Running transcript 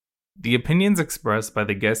The opinions expressed by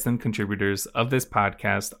the guests and contributors of this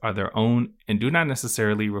podcast are their own and do not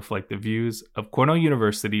necessarily reflect the views of Cornell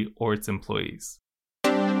University or its employees.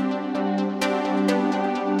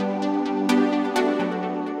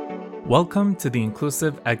 Welcome to the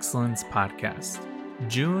Inclusive Excellence Podcast.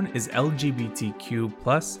 June is LGBTQ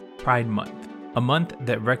plus Pride Month, a month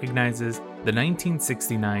that recognizes the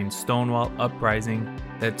 1969 Stonewall Uprising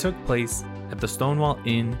that took place at the Stonewall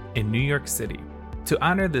Inn in New York City. To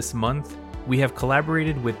honor this month, we have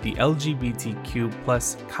collaborated with the LGBTQ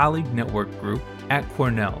plus colleague network group at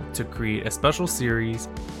Cornell to create a special series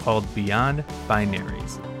called Beyond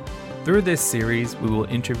Binaries. Through this series, we will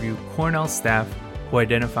interview Cornell staff who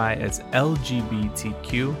identify as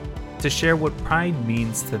LGBTQ to share what Pride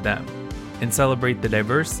means to them and celebrate the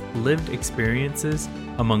diverse lived experiences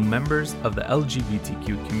among members of the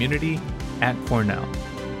LGBTQ community at Cornell.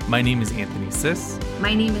 My name is Anthony Sis.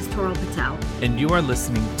 My name is Toral Patel. And you are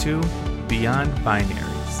listening to Beyond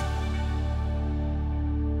Binaries.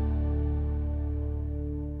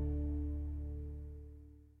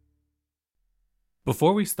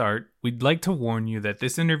 Before we start, we'd like to warn you that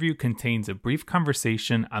this interview contains a brief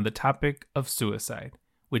conversation on the topic of suicide,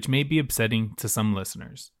 which may be upsetting to some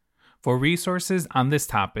listeners. For resources on this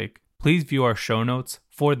topic, please view our show notes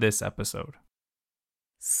for this episode.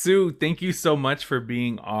 Sue, thank you so much for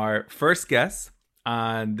being our first guest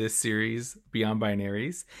on this series, Beyond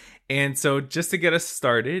Binaries. And so just to get us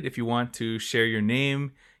started, if you want to share your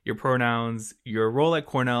name, your pronouns, your role at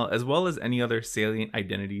Cornell, as well as any other salient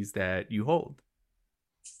identities that you hold.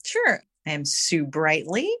 Sure. I am Sue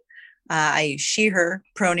Brightly. I use she, her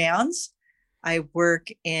pronouns. I work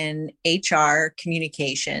in HR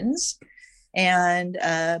communications. And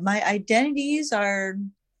my identities are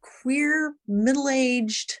queer,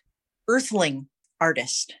 middle-aged earthling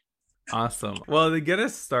artist. Awesome. Well, to get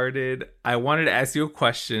us started, I wanted to ask you a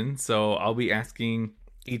question. So I'll be asking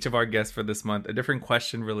each of our guests for this month a different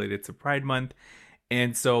question related to Pride Month.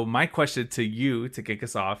 And so my question to you to kick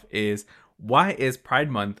us off is, why is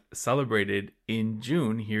Pride Month celebrated in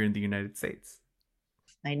June here in the United States?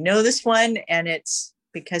 I know this one, and it's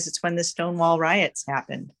because it's when the Stonewall riots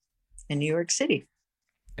happened in New York City.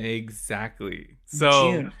 Exactly.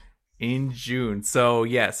 So in June. So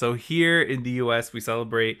here in the US, we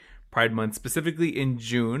celebrate Pride Month specifically in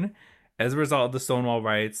June as a result of the Stonewall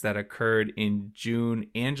riots that occurred in June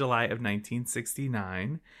and July of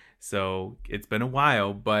 1969. So it's been a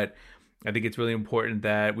while, but I think it's really important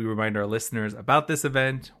that we remind our listeners about this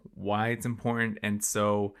event, why it's important. And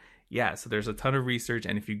so there's a ton of research.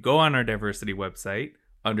 And if you go on our diversity website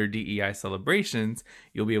under DEI celebrations,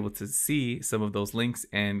 you'll be able to see some of those links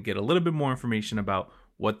and get a little bit more information about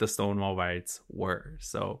what the Stonewall riots were.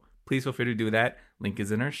 So please feel free to do that. Link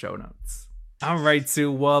is in our show notes. All right,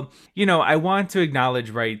 Sue. Well, I want to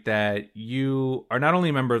acknowledge, that you are not only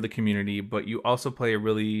a member of the community, but you also play a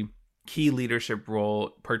really key leadership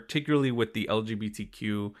role, particularly with the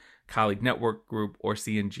LGBTQ colleague network group, or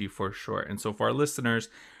CNG for short. And so for our listeners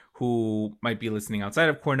who might be listening outside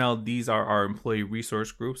of Cornell, these are our employee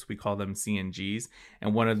resource groups. We call them CNGs.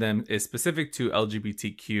 And one of them is specific to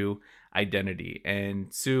LGBTQ identity.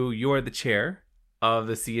 And Sue, you are the chair of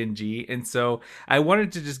the CNG. And so I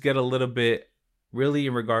wanted to just get a little bit really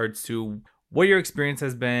in regards to what your experience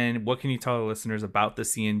has been. What can you tell our listeners about the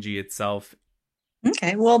CNG itself?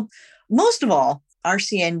 Okay. Well, most of all, our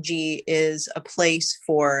CNG is a place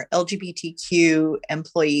for LGBTQ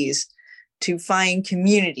employees to find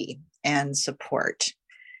community and support.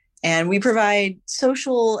 And we provide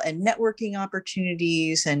social and networking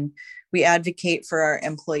opportunities, and we advocate for our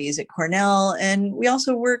employees at Cornell. And we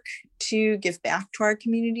also work to give back to our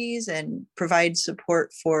communities and provide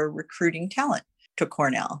support for recruiting talent to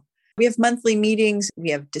Cornell. We have monthly meetings, we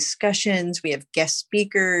have discussions, we have guest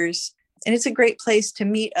speakers, and it's a great place to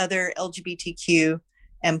meet other LGBTQ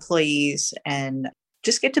employees and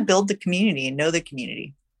just get to build the community and know the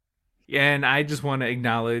community. And I just want to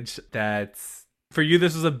acknowledge that for you,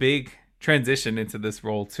 this was a big transition into this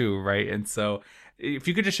role too, right? And so if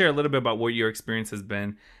you could just share a little bit about what your experience has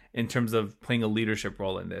been in terms of playing a leadership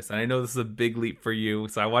role in this. And I know this is a big leap for you,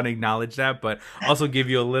 so I want to acknowledge that, but also give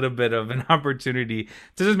you a little bit of an opportunity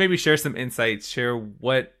to just maybe share some insights, share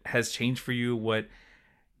what has changed for you, what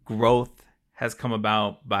growth has come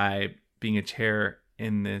about by being a chair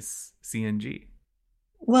in this CNG.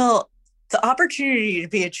 Well, the opportunity to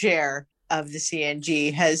be a chair of the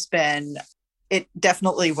CNG it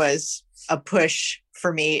definitely was a push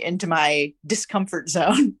for me into my discomfort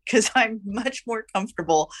zone, because I'm much more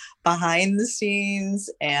comfortable behind the scenes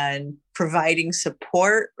and providing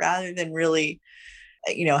support rather than really,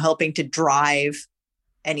 helping to drive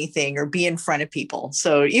anything or be in front of people.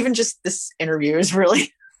 So even just this interview is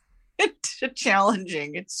really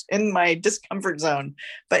challenging. It's in my discomfort zone,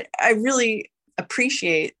 but I really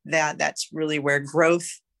appreciate that. That's really where growth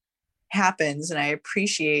happens. And I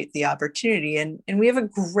appreciate the opportunity. And we have a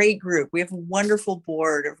great group. We have a wonderful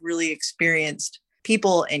board of really experienced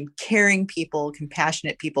people and caring people,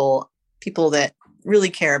 compassionate people, people that really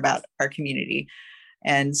care about our community.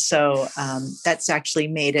 And so that's actually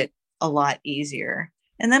made it a lot easier.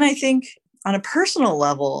 And then I think on a personal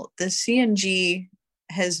level, the CNG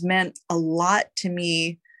has meant a lot to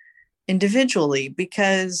me individually,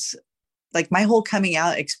 because like my whole coming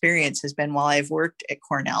out experience has been while I've worked at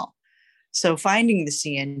Cornell. So finding the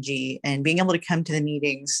CNG and being able to come to the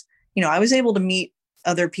meetings, I was able to meet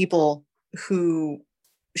other people who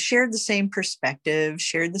shared the same perspective,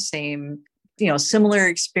 shared the same, similar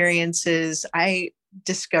experiences. I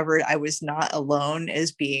discovered I was not alone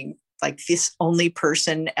as being like this only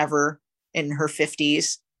person ever in her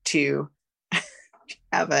 50s to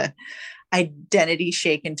have a identity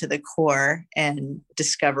shaken to the core and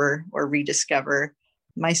discover or rediscover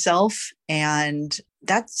myself. And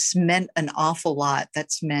that's meant an awful lot.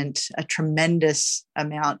 That's meant a tremendous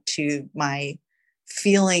amount to my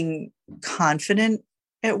feeling confident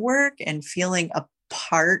at work and feeling a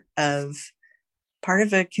part of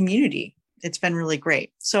a community. It's been really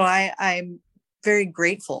great. So I'm very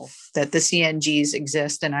grateful that the CNGs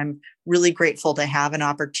exist, and I'm really grateful to have an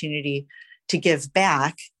opportunity to give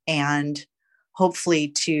back and hopefully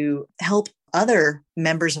to help other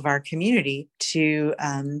members of our community to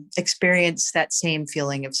experience that same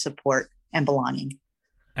feeling of support and belonging.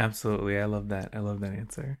 Absolutely. I love that. I love that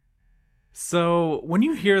answer. So when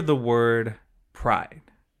you hear the word pride,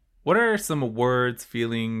 what are some words,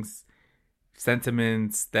 feelings,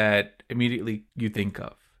 sentiments that immediately you think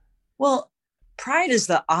of? Well, pride is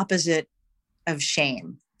the opposite of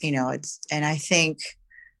shame. And I think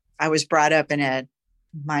I was brought up in a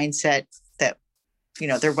mindset that,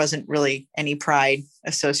 there wasn't really any pride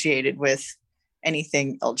associated with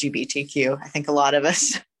anything LGBTQ. I think a lot of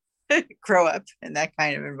us grow up in that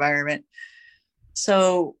kind of environment.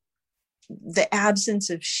 So the absence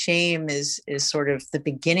of shame is sort of the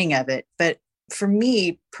beginning of it. But for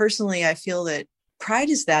me personally, I feel that pride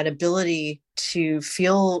is that ability to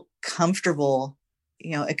feel comfortable,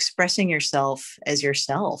 expressing yourself as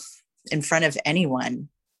yourself in front of anyone.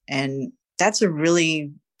 And that's a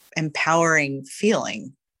really empowering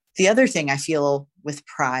feeling. The other thing I feel with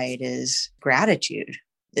pride is gratitude.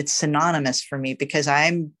 It's synonymous for me because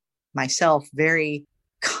I'm myself very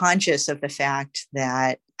conscious of the fact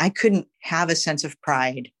that I couldn't have a sense of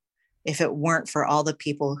pride if it weren't for all the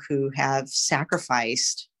people who have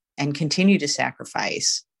sacrificed and continue to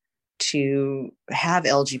sacrifice to have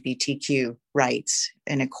LGBTQ rights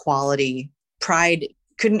and equality. Pride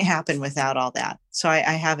couldn't happen without all that. So I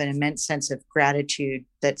have an immense sense of gratitude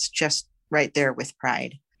that's just right there with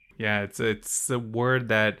pride. Yeah, it's a word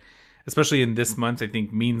that, especially in this month, I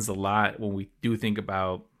think means a lot when we do think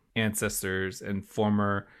about ancestors and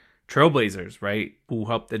former trailblazers, right? Who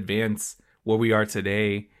helped advance where we are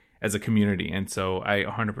today as a community. And so I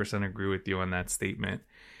 100% agree with you on that statement.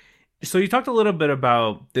 So you talked a little bit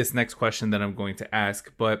about this next question that I'm going to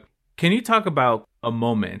ask, but can you talk about a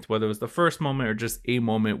moment, whether it was the first moment or just a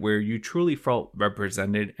moment where you truly felt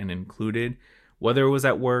represented and included, whether it was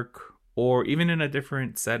at work or even in a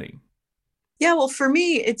different setting? Yeah, well, for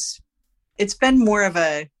me, it's been more of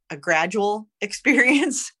a gradual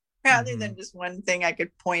experience rather than just one thing I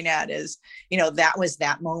could point at as, that was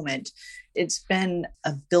that moment. It's been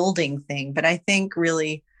a building thing, but I think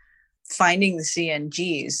really finding the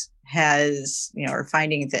CNGs has, or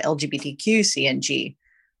finding the LGBTQ CNG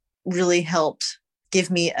really helped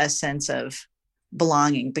give me a sense of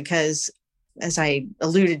belonging, because as I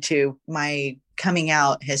alluded to, my coming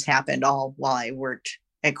out has happened all while I worked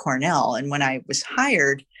at Cornell. And when I was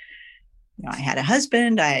hired, I had a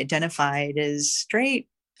husband, I identified as straight.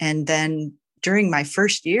 And then during my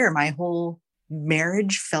first year, my whole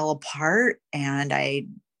marriage fell apart. And I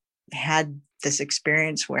had this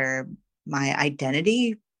experience where my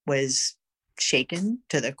identity was shaken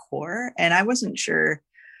to the core. And I wasn't sure,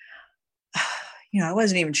 I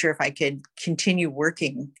wasn't even sure if I could continue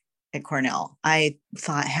working at Cornell. I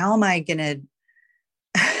thought, how am I going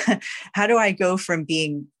to, how do I go from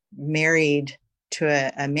being married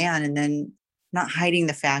to a man and then not hiding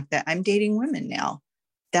the fact that I'm dating women now?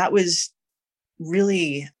 That was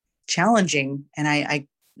really challenging. And I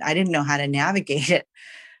didn't know how to navigate it.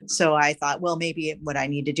 So I thought, well, maybe what I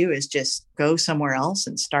need to do is just go somewhere else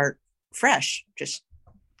and start fresh. Just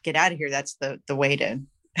get out of here. That's the way to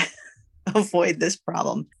avoid this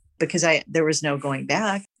problem. because there was no going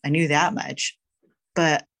back. I knew that much.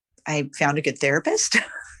 But I found a good therapist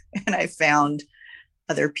and I found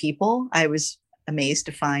other people. I was amazed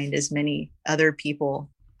to find as many other people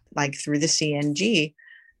like through the CNG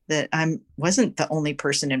that I wasn't the only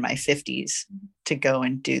person in my 50s to go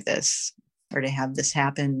and do this or to have this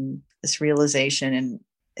happen, this realization. And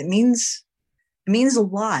it means a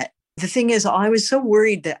lot. The thing is, I was so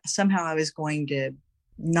worried that somehow I was going to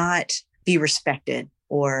not be respected,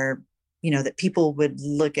 or, that people would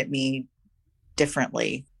look at me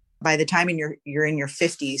differently. By the time you're in your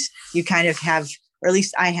 50s, you kind of have, or at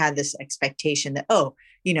least I had this expectation that,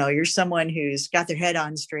 you're someone who's got their head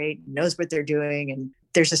on straight, knows what they're doing. And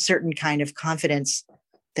there's a certain kind of confidence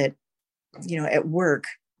that, at work,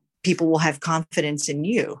 people will have confidence in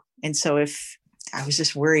you. And so if I was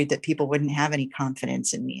just worried that people wouldn't have any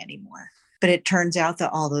confidence in me anymore. But it turns out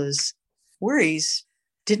that all those worries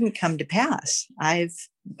didn't come to pass. I've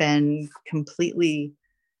been completely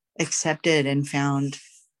accepted and found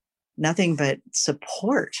nothing but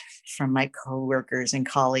support from my coworkers and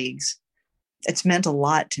colleagues. It's meant a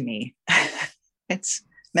lot to me. It's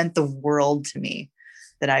meant the world to me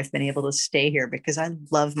that I've been able to stay here because I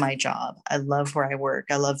love my job. I love where I work.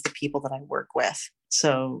 I love the people that I work with.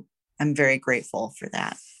 So I'm very grateful for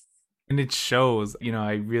that. And it shows,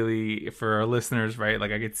 I really, for our listeners, right?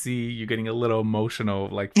 Like I could see you getting a little emotional,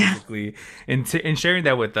 like physically, and sharing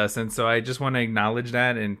that with us. And so I just want to acknowledge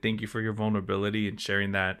that and thank you for your vulnerability and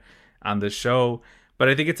sharing that on the show. But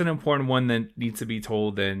I think it's an important one that needs to be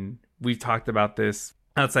told. And we've talked about this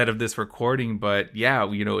outside of this recording, but yeah,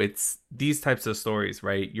 it's these types of stories,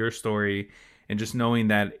 right? Your story, and just knowing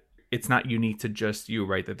that it's not unique to just you,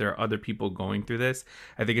 right? That there are other people going through this.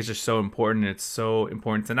 I think it's just so important. It's so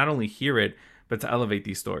important to not only hear it, but to elevate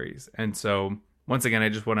these stories. And so once again, I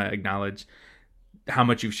just want to acknowledge how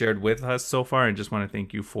much you've shared with us so far, and just want to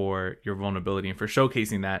thank you for your vulnerability and for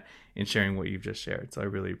showcasing that and sharing what you've just shared. So I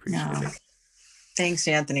really appreciate it. Thanks,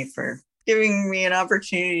 Anthony, for giving me an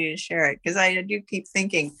opportunity to share it. Because I do keep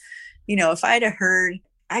thinking, if I'd have heard,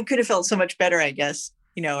 I could have felt so much better, I guess,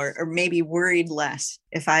 or maybe worried less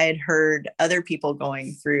if I had heard other people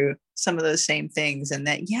going through some of those same things, and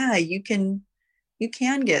that, yeah, you can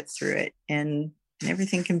get through it and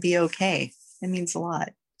everything can be okay. It means a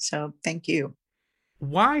lot. So thank you.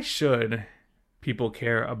 Why should people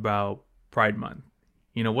care about Pride Month?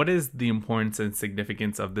 What is the importance and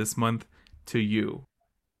significance of this month to you?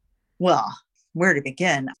 Well, where to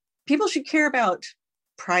begin? People should care about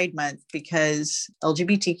Pride Month because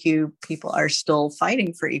LGBTQ people are still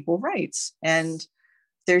fighting for equal rights. And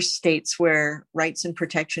there's states where rights and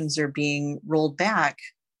protections are being rolled back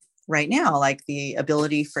right now, like the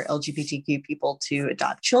ability for LGBTQ people to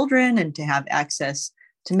adopt children and to have access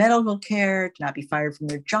to medical care, to not be fired from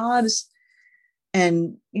their jobs.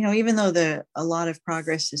 And, even though a lot of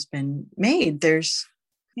progress has been made, there's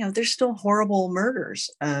still horrible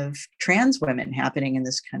murders of trans women happening in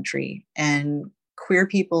this country. And queer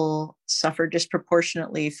people suffer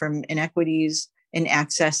disproportionately from inequities in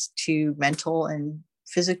access to mental and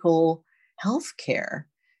physical health care.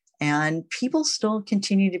 And people still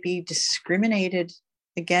continue to be discriminated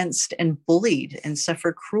against and bullied and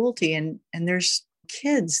suffer cruelty. And there's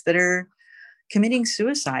kids that are committing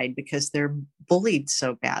suicide because they're bullied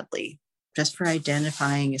so badly just for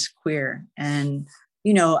identifying as queer. And,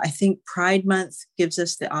 I think Pride Month gives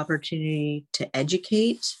us the opportunity to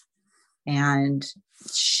educate and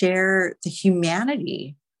share the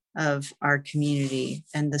humanity of our community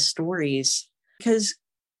and the stories, because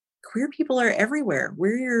queer people are everywhere.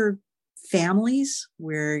 We're your families,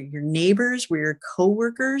 we're your neighbors, we're your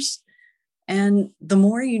coworkers. And the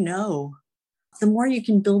more you know, the more you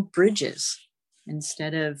can build bridges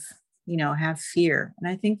instead of, have fear.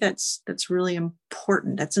 And I think that's really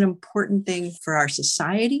important. That's an important thing for our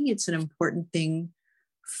society. It's an important thing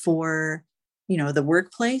for, the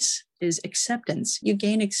workplace is acceptance. You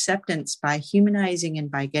gain acceptance by humanizing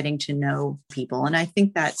and by getting to know people. And I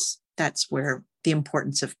think that's where the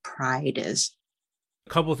importance of pride is. A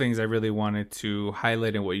couple of things I really wanted to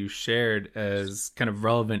highlight in what you shared as kind of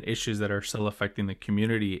relevant issues that are still affecting the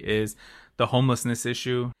community is the homelessness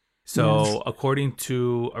issue. So according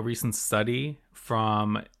to a recent study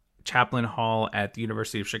from Chaplain Hall at the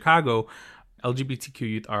University of Chicago, LGBTQ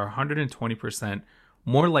youth are 120%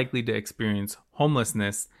 more likely to experience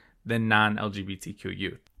homelessness than non-LGBTQ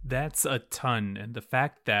youth. That's a ton. And the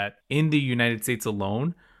fact that in the United States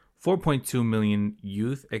alone, 4.2 million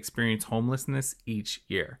youth experience homelessness each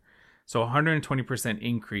year. So 120%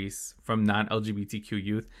 increase from non-LGBTQ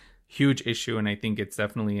youth. Huge issue. And I think it's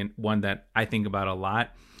definitely one that I think about a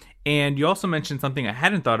lot. And you also mentioned something I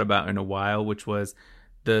hadn't thought about in a while, which was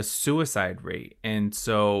the suicide rate. And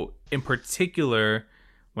so, in particular,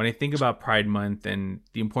 when I think about Pride Month and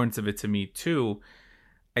the importance of it to me too,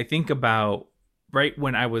 I think about right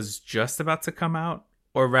when I was just about to come out,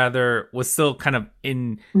 or rather was still kind of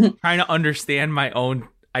in trying to understand my own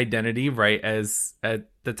identity, right? As at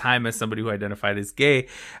the time as somebody who identified as gay,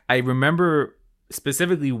 I remember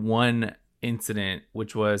specifically one incident,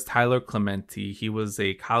 which was Tyler Clementi. He was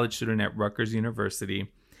a college student at Rutgers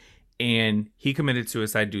University, and he committed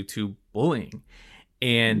suicide due to bullying.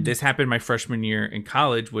 And this happened my freshman year in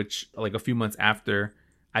college, which like a few months after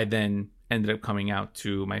I then ended up coming out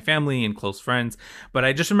to my family and close friends. But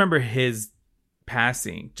I just remember his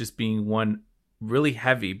passing just being one really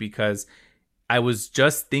heavy, because I was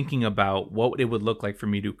just thinking about what it would look like for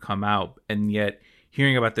me to come out. And yet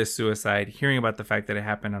hearing about this suicide, hearing about the fact that it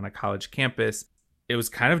happened on a college campus, it was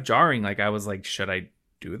kind of jarring. Like I was like, should I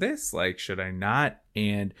do this? Like, should I not?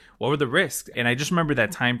 And what were the risks? And I just remember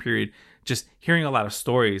that time period, just hearing a lot of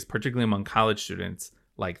stories, particularly among college students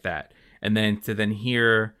like that. And then to then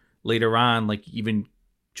hear later on, like even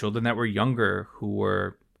children that were younger who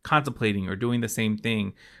were contemplating or doing the same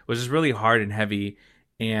thing, was just really hard and heavy.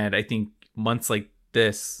 And I think months like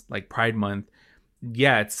this, like Pride Month,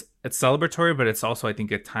 yeah, it's celebratory, but it's also, I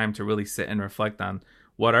think, a time to really sit and reflect on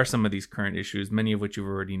what are some of these current issues, many of which you've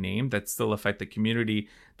already named, that still affect the community,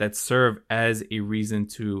 that serve as a reason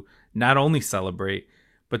to not only celebrate,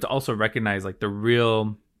 but to also recognize like the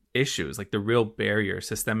real issues, like the real barriers,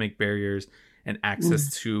 systemic barriers, and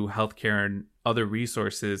access to healthcare and other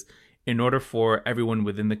resources in order for everyone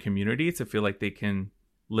within the community to feel like they can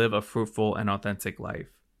live a fruitful and authentic life.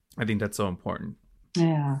 I think that's so important.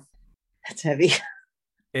 Yeah, that's heavy.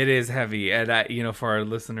 It is heavy. And, for our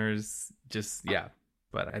listeners, just, yeah,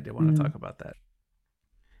 but I did want to talk about that.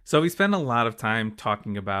 So we spent a lot of time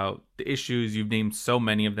talking about the issues. You've named so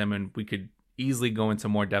many of them, and we could easily go into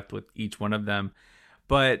more depth with each one of them.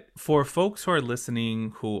 But for folks who are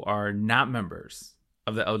listening who are not members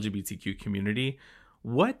of the LGBTQ community,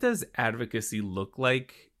 what does advocacy look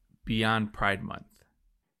like beyond Pride Month?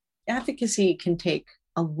 Advocacy can take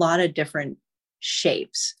a lot of different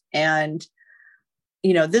shapes. And,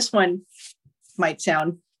 this one might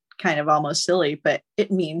sound kind of almost silly, but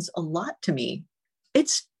it means a lot to me.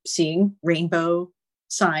 It's seeing rainbow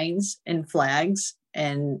signs and flags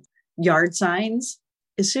and yard signs.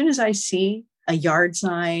 As soon as I see a yard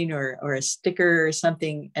sign or a sticker or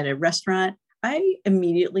something at a restaurant, I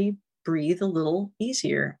immediately breathe a little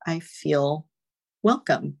easier. I feel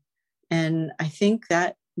welcome. And I think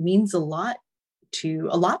that means a lot to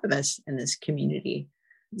a lot of us in this community.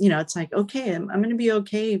 It's like, okay, I'm going to be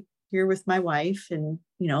okay here with my wife and,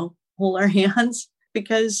 hold our hands,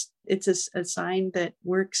 because it's a sign that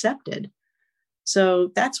we're accepted.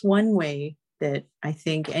 So that's one way that I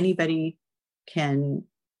think anybody can,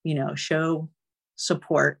 show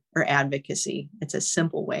support or advocacy. It's a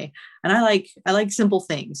simple way. And I like simple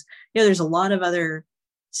things. There's a lot of other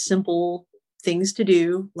simple things to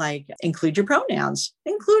do, like include your pronouns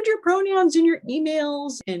in your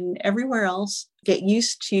emails and everywhere else. Get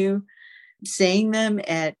used to saying them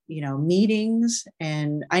at, meetings.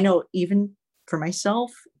 And I know even for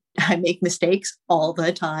myself, I make mistakes all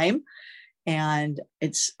the time, and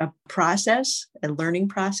it's a process, a learning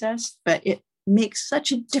process, but it makes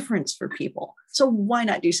such a difference for people. So why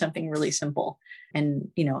not do something really simple and,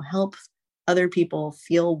 help other people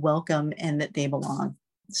feel welcome and that they belong?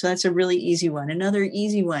 So that's a really easy one. Another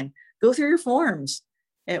easy one, go through your forms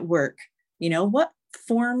at work. What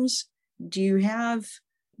forms do you have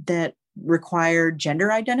that require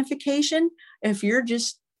gender identification? If you're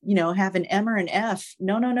just, have an M or an F,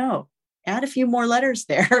 no. Add a few more letters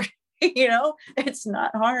there. It's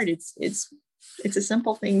not hard. It's a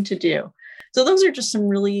simple thing to do. So those are just some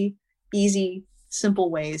really easy,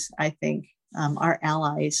 simple ways I think our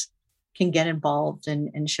allies can get involved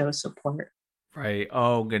and show support. Right.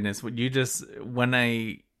 Oh, goodness. When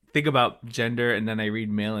I think about gender and then I read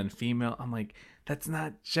male and female, I'm like, that's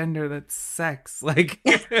not gender, that's sex. Like,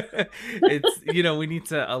 it's, we need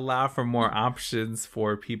to allow for more options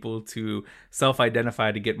for people to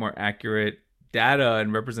self-identify, to get more accurate data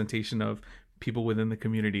and representation of people within the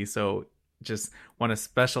community. So just want to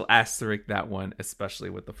special asterisk that one, especially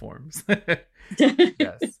with the forms.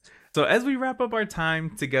 Yes. So as we wrap up our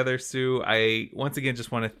time together, Sue, I once again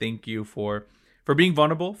just want to thank you for being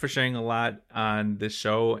vulnerable, for sharing a lot on this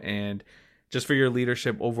show, and just for your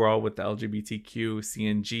leadership overall with the LGBTQ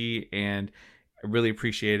CNG, and I really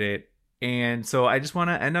appreciate it. And so I just want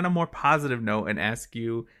to end on a more positive note and ask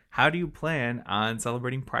you, how do you plan on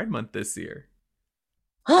celebrating Pride Month this year?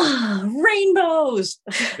 Rainbows.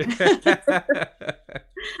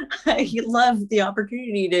 I love the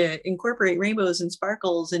opportunity to incorporate rainbows and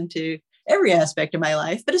sparkles into every aspect of my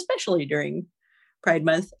life, but especially during Pride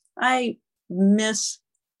Month. I miss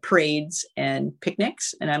parades and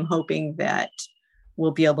picnics, and I'm hoping that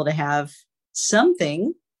we'll be able to have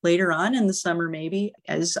something later on in the summer, maybe,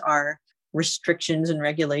 as our restrictions and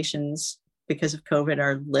regulations because of COVID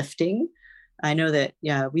are lifting. I know that,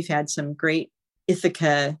 yeah, we've had some great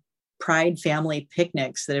Ithaca Pride family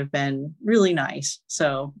picnics that have been really nice.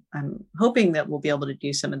 So I'm hoping that we'll be able to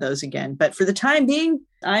do some of those again. But for the time being,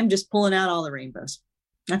 I'm just pulling out all the rainbows.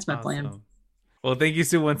 That's my plan. Well, thank you,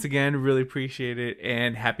 Sue, once again. Really appreciate it.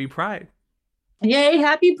 And happy Pride. Yay,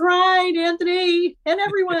 happy Pride, Anthony, and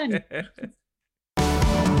everyone.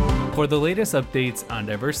 For the latest updates on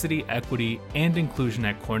diversity, equity, and inclusion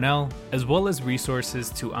at Cornell, as well as resources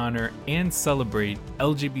to honor and celebrate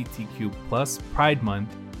LGBTQ+ Pride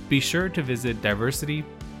Month, be sure to visit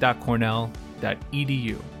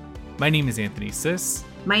diversity.cornell.edu. My name is Anthony Sis.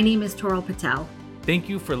 My name is Toral Patel. Thank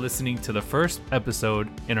you for listening to the first episode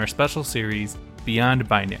in our special series, Beyond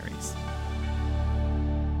Binaries.